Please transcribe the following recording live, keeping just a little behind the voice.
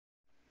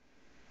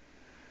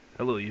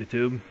Hello,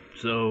 YouTube.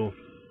 So,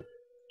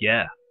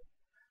 yeah,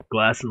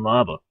 glass and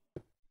lava.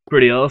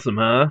 Pretty awesome,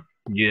 huh?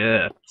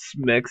 Yeah,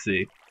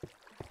 smexy.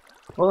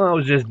 Well, I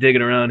was just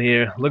digging around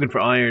here, looking for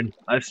iron.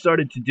 I've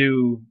started to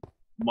do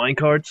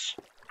minecarts,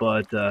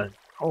 but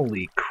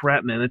holy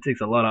crap, man, that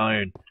takes a lot of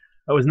iron.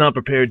 I was not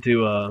prepared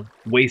to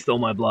waste all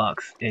my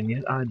blocks, and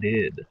yet I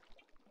did.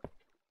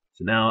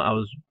 So now I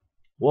was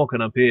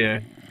walking up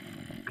here,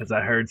 because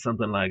I heard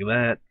something like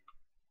that.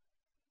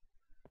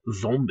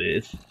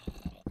 Zombies.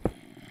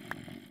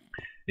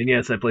 And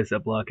yes, I placed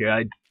that block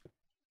here.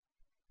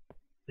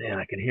 Man,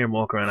 I can hear him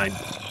walk around.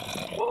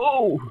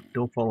 Whoa!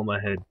 Don't fall on my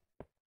head.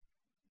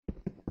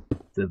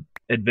 It's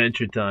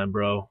adventure time,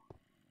 bro.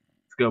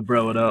 Let's go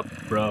bro it up,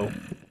 bro.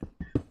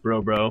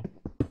 Bro.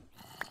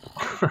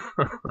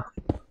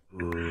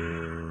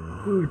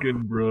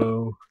 Fucking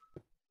bro.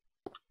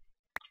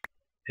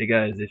 Hey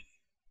guys, if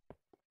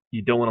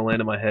you don't want to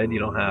land on my head, you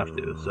don't have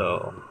to.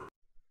 So,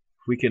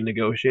 if we can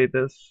negotiate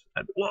this.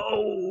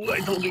 Whoa! I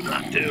told you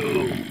not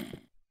to!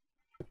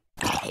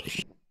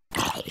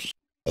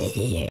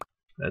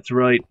 That's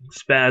right.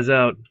 Spaz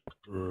out.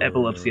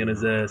 Epilepsy on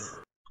his ass.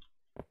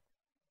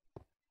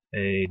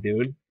 Hey,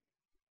 dude.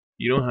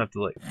 You don't have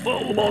to, like,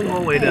 fall along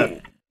the way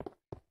down.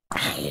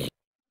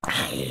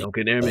 Don't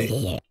get near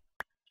me.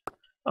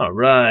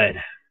 Alright.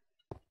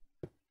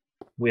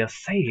 We are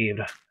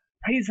saved.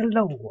 Praise the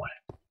Lord.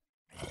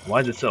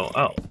 Why is it so?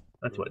 Oh,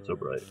 that's why it's so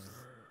bright.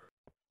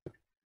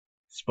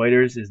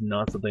 Spiders is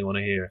not something I want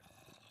to hear.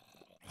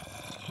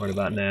 What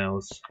about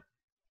nows?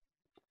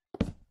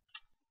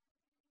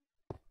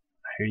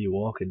 I hear you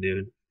walking,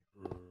 dude.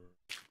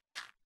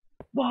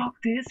 Walk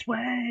this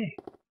way!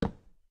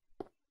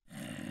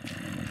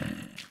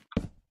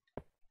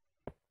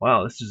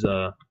 Wow, this is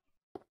kind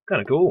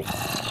of cool.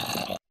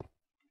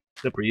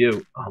 Except for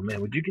you. Oh man,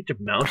 would you get your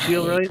mouse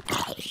shield right?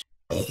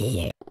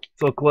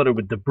 It's all cluttered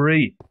with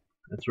debris.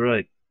 That's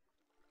right.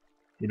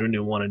 You don't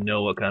even want to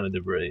know what kind of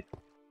debris.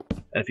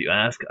 If you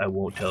ask, I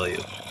won't tell you.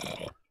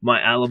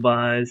 My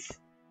alibis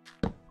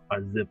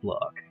are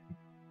Ziploc.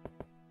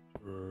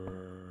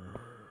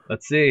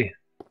 Let's see.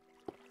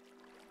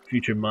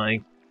 Future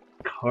mine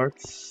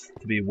carts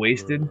to be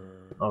wasted.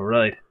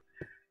 Alright.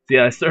 So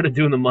yeah, I started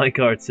doing the mine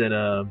carts and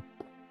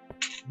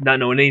not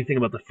knowing anything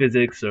about the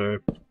physics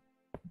or...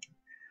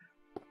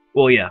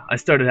 Well, yeah, I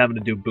started having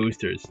to do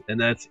boosters, and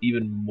that's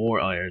even more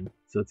iron.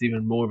 So it's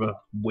even more of a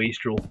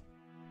wastrel.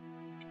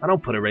 I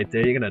don't put it right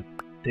there, you're gonna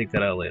take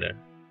that out later.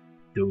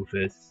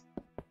 Doofus.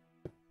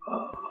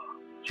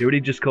 Did you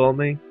already just call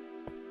me?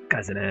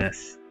 Guy's an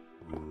ass.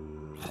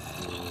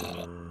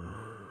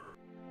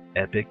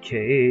 Epic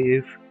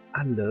cave,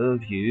 I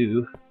love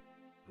you.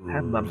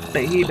 Have my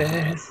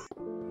babies.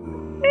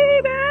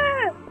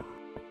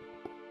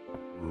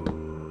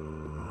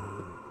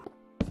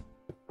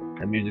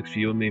 That music's for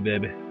you and me,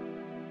 baby.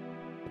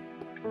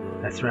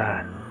 That's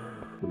right.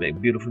 We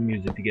make beautiful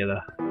music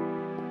together.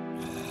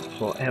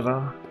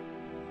 Forever.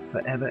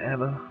 Forever,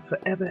 ever.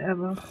 Forever,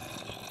 ever.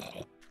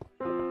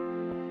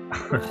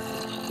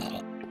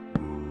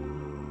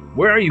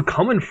 Where are you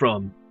coming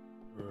from?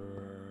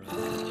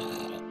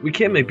 We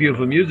can't make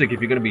beautiful music if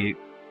you're gonna be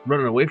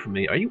running away from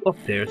me. Are you up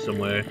there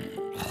somewhere?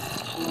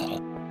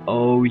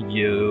 Oh,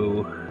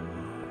 you.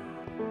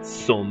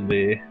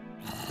 Zombie.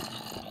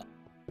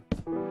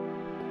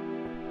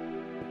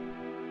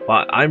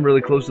 Wow, I'm really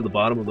close to the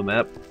bottom of the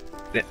map.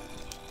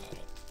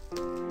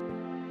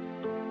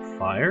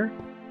 Fire?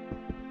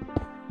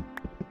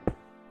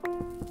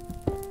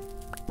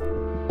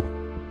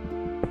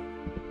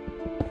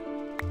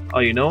 Oh,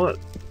 you know what?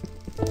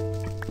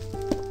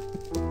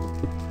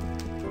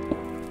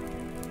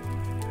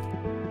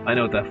 I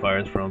know what that fire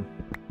is from.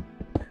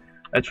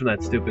 That's from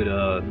that stupid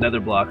nether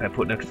block I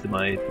put next to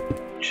my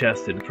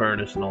chest and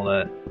furnace and all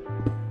that.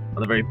 On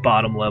the very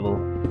bottom level.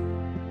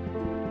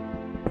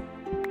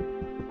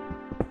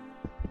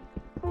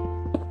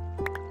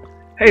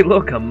 Hey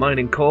look, I'm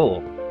mining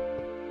coal.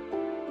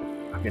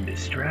 Fucking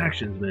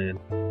distractions, man.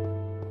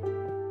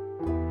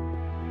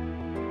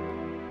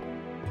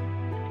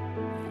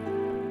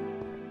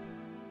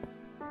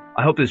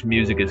 I hope this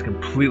music is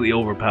completely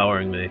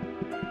overpowering me.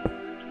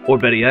 Or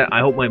better yet,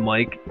 I hope my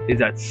mic is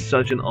at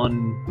such an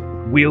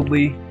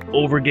unwieldy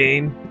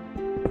overgain.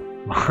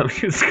 I'm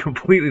using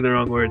completely the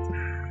wrong words.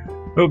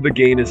 I hope the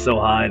gain is so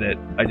high that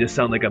I just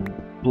sound like a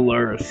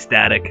blur of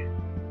static.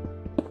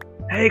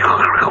 Hey!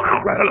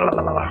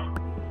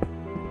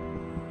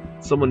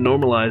 Someone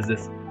normalize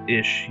this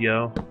ish,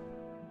 yo.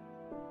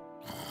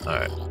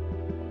 Alright.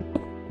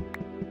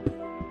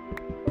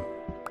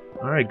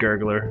 Alright,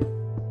 Gurgler.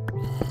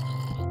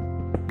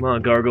 Come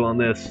on, gargle on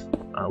this.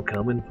 I'm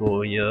coming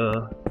for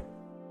ya.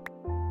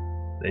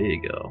 There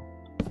you go.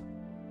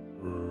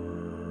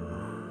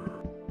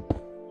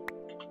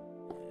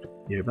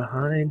 You're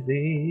behind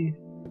me.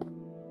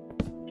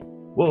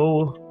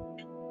 Whoa.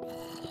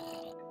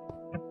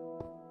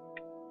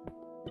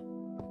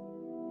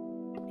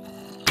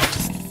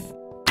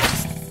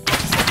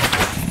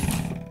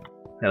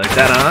 Hey, like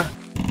that, huh?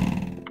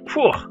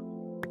 Phew.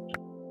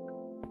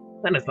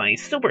 That is my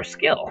super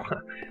skill.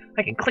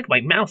 I can click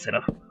my mouse at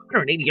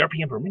 180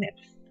 RPM per minute.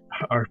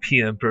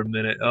 RPM per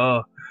minute.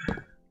 Oh,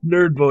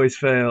 nerd voice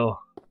fail.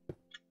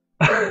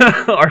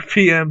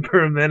 RPM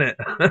per minute.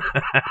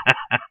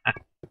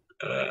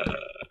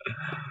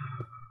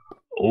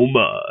 Oh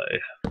my.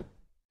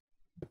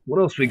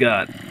 What else we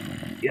got?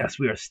 Yes,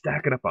 we are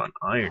stacking up on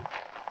iron.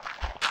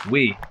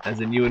 We, as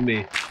in you and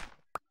me.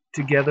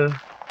 Together,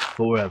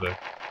 forever.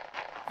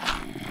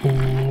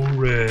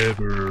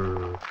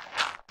 Forever.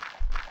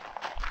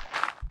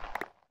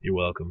 You're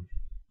welcome.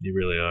 You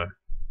really are.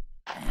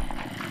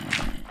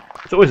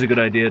 It's always a good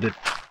idea to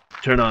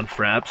turn on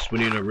fraps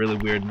when you're in a really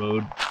weird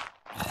mood.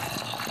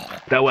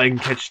 That way I can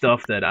catch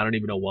stuff that I don't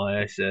even know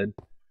why I said.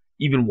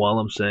 Even while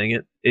I'm saying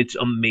it. It's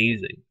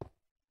amazing.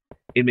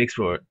 It makes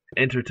for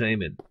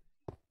entertainment.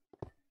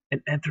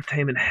 An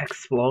entertainment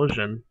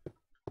explosion.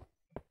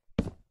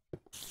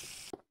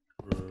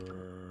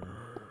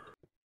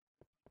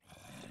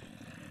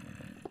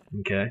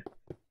 Okay.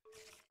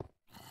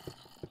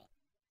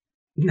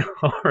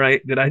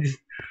 Alright, did I just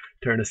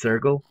turn a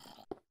circle?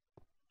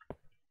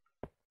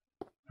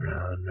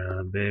 Round,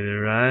 round, baby,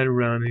 ride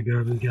around, you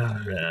gotta go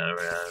round, round,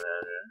 round.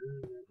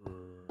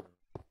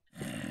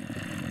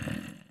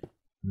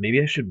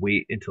 Maybe I should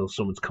wait until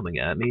someone's coming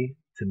at me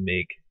to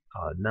make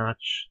a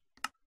notch.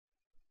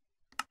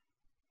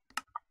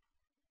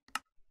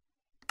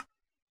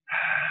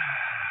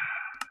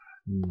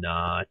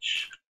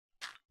 Notch.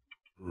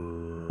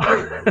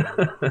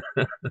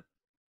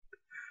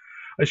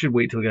 I should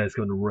wait till the guy's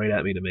coming right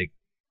at me to make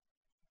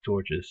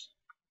torches.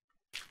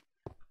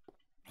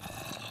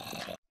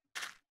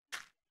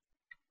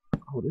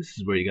 Oh, this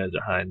is where you guys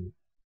are hiding.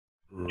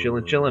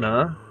 Chillin', chillin',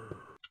 huh?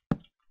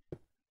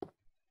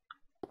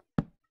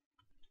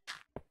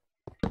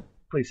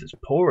 Place is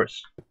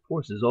porous.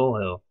 Porous as all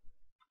hell.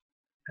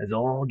 As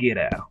all get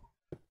out.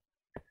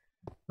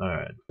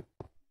 Alright.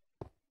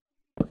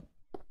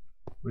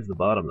 Where's the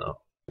bottom, though?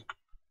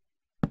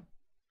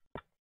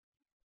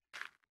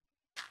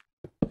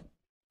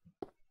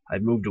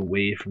 I've moved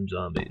away from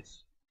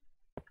zombies.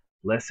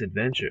 Less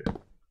adventure.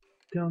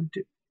 Don't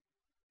do...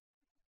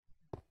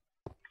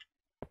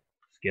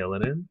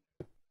 Skeleton.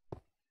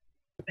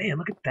 Man,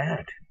 look at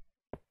that.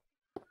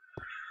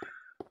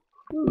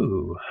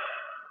 Ooh.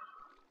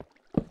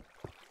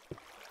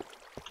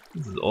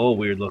 This is all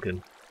weird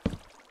looking.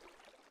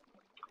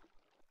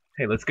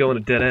 Hey, let's go in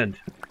a dead end.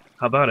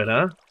 How about it,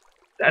 huh?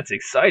 That's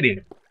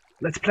exciting.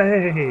 Let's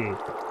play.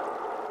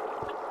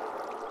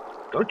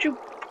 Don't you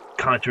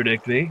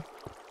contradict me.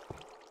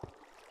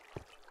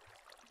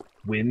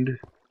 Wind,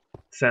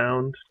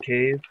 sound,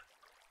 cave.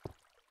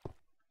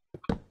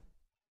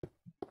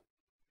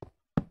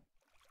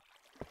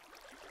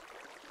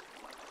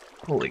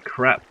 Holy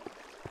crap.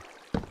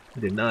 I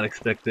did not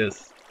expect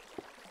this.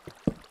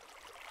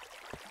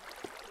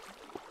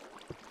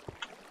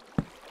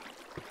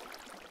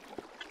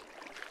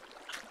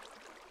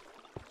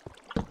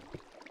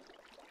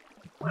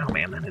 Wow,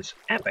 man, that is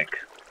epic.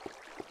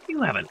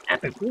 You have an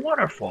epic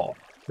waterfall.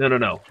 No, no,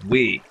 no.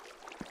 We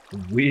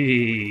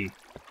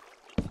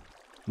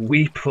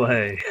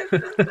play.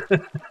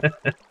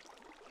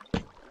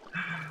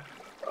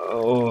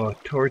 Oh,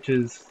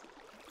 torches.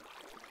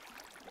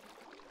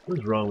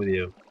 What's wrong with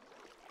you?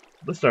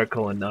 Let's start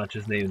calling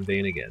Notch's name in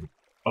vain again.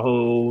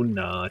 Oh,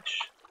 Notch.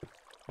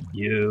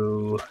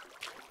 You.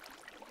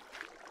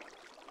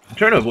 I'm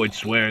trying to avoid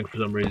swearing for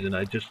some reason.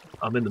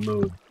 I'm in the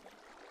mood.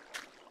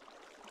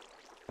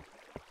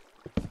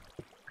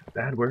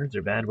 Bad words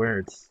are bad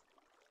words.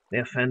 They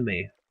offend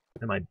me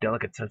and my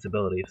delicate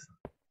sensibilities.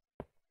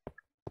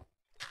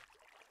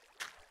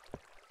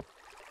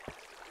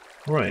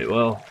 Alright,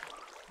 well,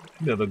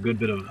 we have a good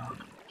bit of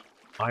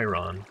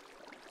iron.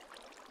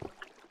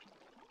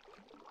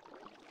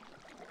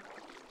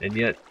 And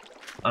yet,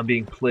 I'm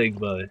being plagued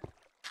by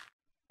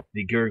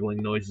the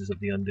gurgling noises of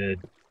the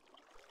undead.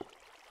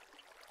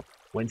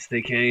 Whence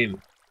they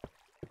came?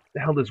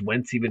 The hell does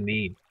whence even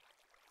mean?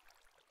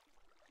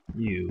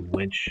 You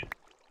wench.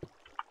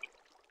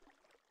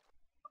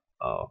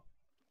 Oh,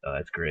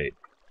 that's great.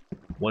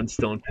 One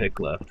stone pick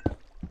left.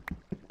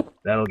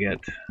 That'll get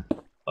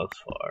us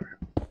far.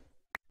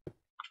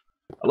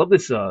 I love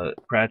this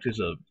practice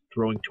of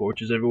throwing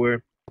torches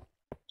everywhere.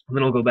 And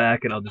then I'll go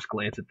back and I'll just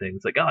glance at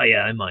things like, oh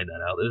yeah, I mined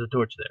that out. There's a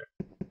torch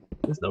there.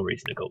 There's no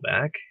reason to go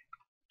back.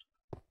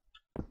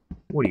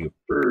 What are you,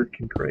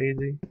 freaking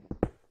crazy?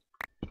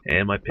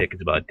 And my pick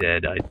is about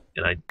dead.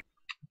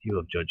 You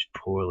have judged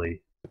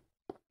poorly.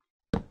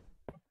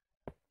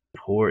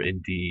 Poor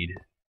indeed.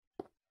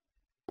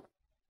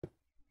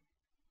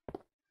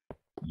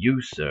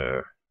 You,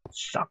 sir,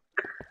 suck.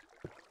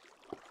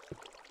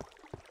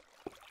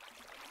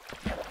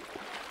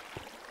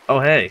 Oh,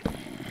 hey.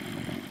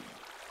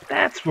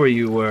 That's where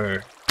you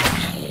were.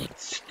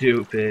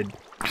 Stupid.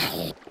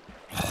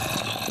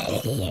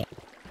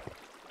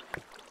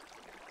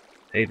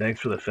 Hey, thanks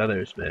for the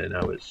feathers, man.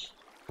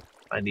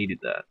 I needed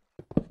that.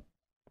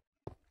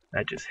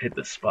 That just hit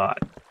the spot.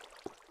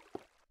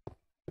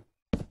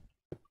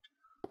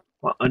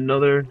 Well,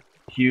 another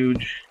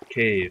huge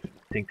cave.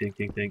 Tink, tink,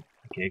 tink, tink.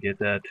 Can't get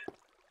that.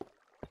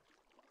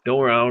 Don't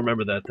worry, I'll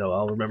remember that though.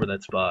 I'll remember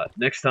that spot.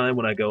 Next time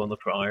when I go and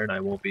look for iron, I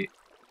won't be...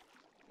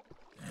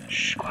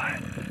 Shh,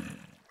 quiet.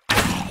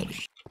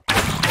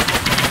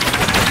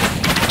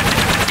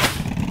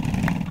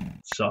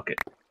 Suck it.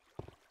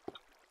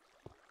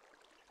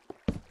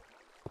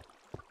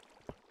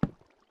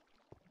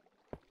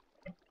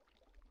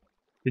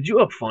 Did you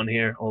have fun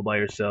here all by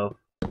yourself?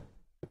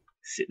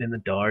 Sitting in the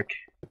dark,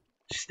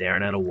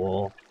 staring at a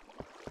wall.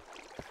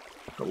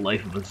 The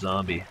life of a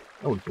zombie.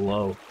 That would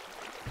blow.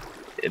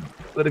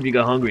 But if you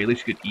got hungry, at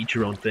least you could eat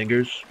your own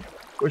fingers.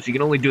 Of course, you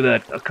can only do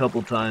that a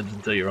couple times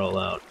until you're all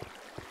out.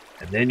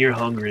 And then you're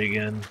hungry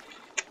again.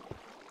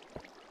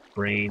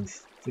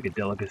 Brains. It's like a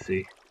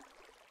delicacy.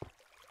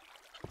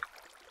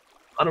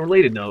 On a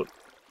related note,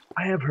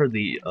 I have heard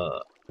the,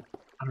 I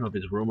don't know if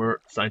it's rumor,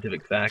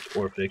 scientific fact,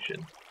 or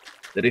fiction,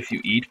 that if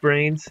you eat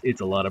brains,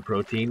 it's a lot of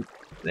protein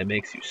that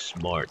makes you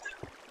smart.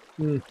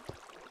 Wouldn't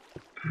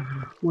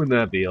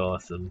that be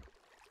awesome?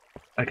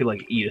 I could,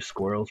 like, eat a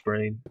squirrel's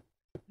brain,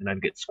 and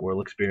I'd get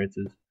squirrel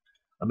experiences.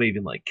 I may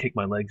even, like, kick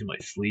my legs in my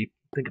sleep,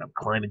 thinking I'm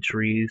climbing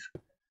trees.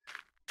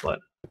 But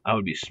I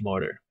would be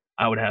smarter.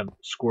 I would have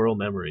squirrel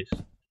memories.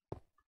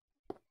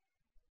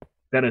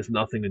 That has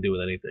nothing to do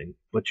with anything,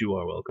 but you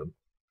are welcome.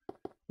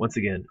 Once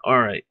again,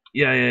 alright.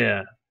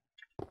 Yeah.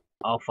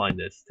 I'll find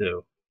this,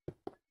 too.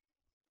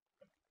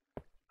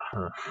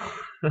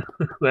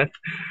 that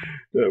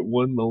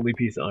one lonely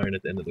piece of iron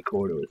at the end of the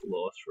corridor is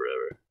lost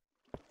forever.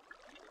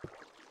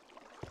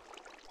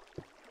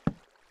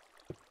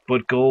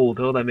 But gold,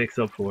 oh, that makes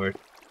up for it.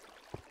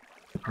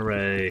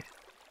 Hooray.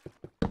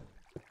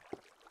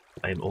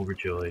 I am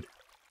overjoyed.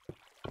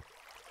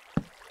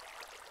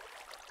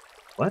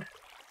 What?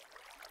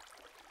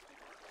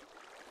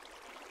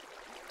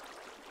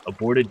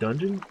 Aborted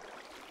dungeon?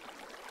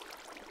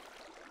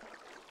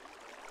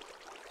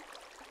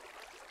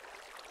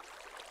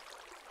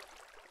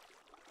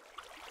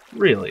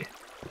 Really?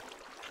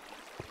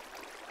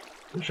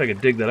 Wish I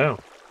could dig that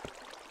out.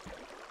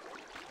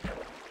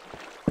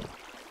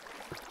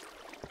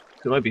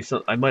 There might be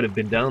some. I might have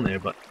been down there,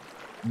 but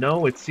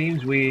no. It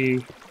seems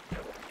we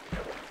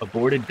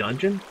aborted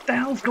dungeon. What the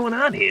hell's going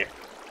on here?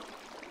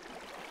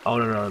 Oh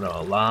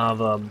no!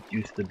 Lava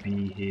used to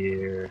be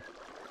here.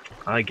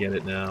 I get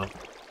it now.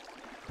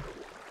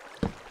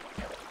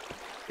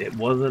 It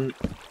wasn't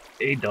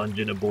a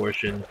dungeon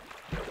abortion.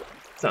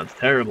 Sounds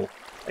terrible.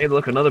 Hey,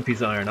 look, another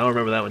piece of iron. I'll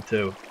remember that one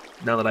too.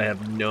 Now that I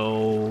have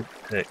no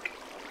pick.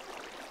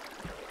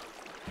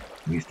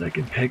 At least I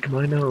can pick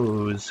my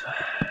nose.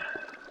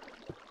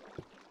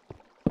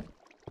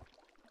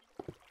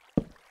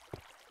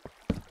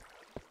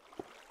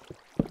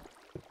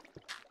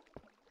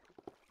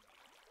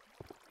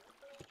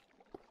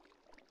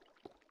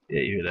 Yeah,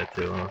 you hear that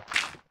too, huh?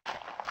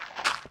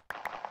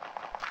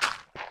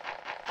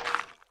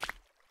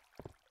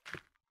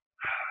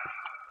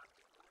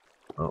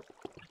 Oh,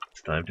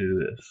 it's time to do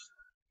this.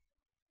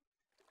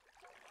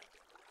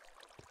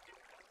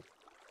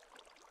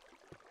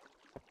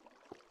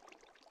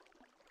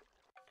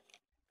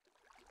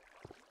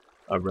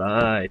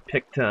 Alright,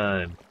 pick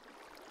time.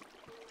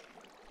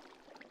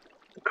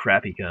 The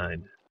crappy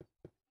kind.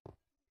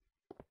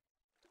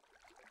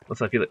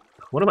 Unless I feel like...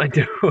 What am I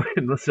doing?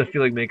 Unless I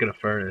feel like making a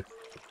furnace.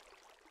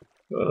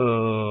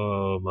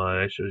 Oh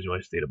my, that shows you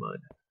my state of mind.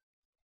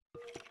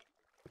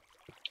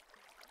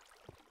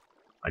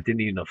 I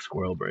didn't eat enough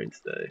squirrel brains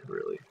today,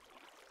 really.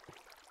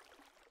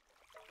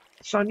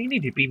 Son, you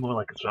need to be more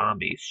like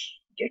zombies.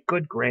 Get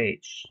good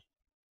grades.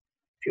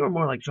 If you were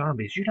more like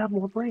zombies, you'd have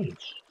more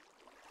brains.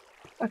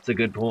 That's a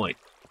good point.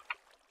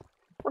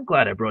 I'm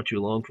glad I brought you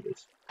along for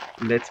this.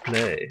 Let's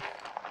play.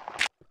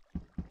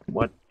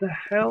 What the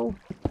hell?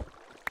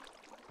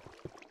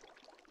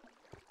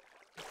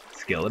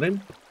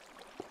 Skeleton?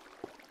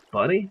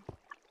 Buddy?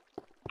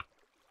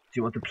 Do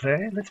you want to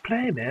play? Let's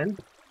play, man.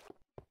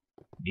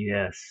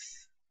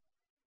 Yes.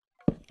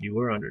 You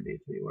were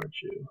underneath me, weren't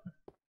you?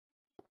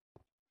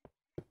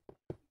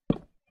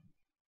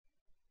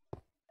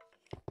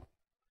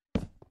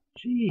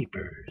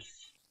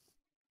 Jeepers.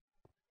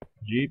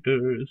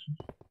 Jeepers.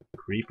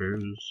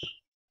 Creepers.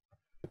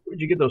 Where'd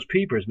you get those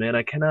peepers, man?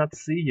 I cannot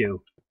see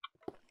you.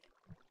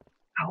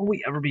 How will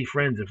we ever be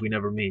friends if we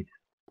never meet?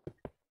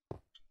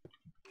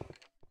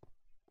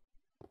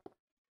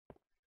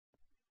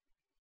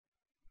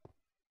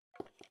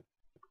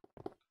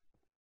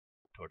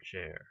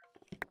 Torture.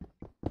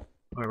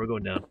 Alright, we're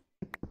going down.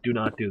 Do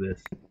not do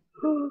this.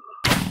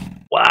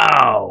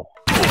 Wow!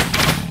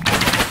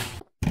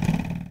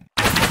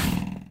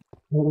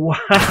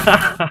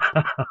 Wow!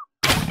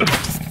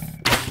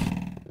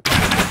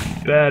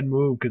 Bad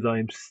move, because I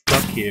am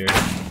stuck here.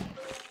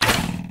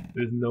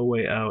 There's no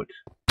way out.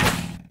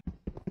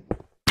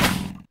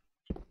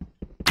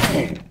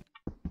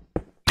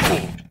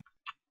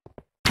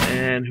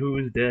 And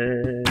who's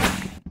dead?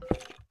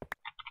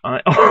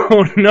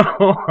 Oh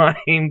no,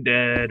 I'm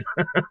dead.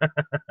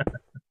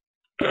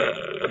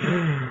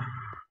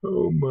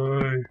 Oh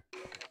my.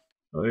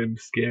 I'm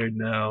scared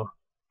now.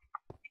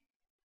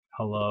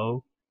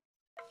 Hello?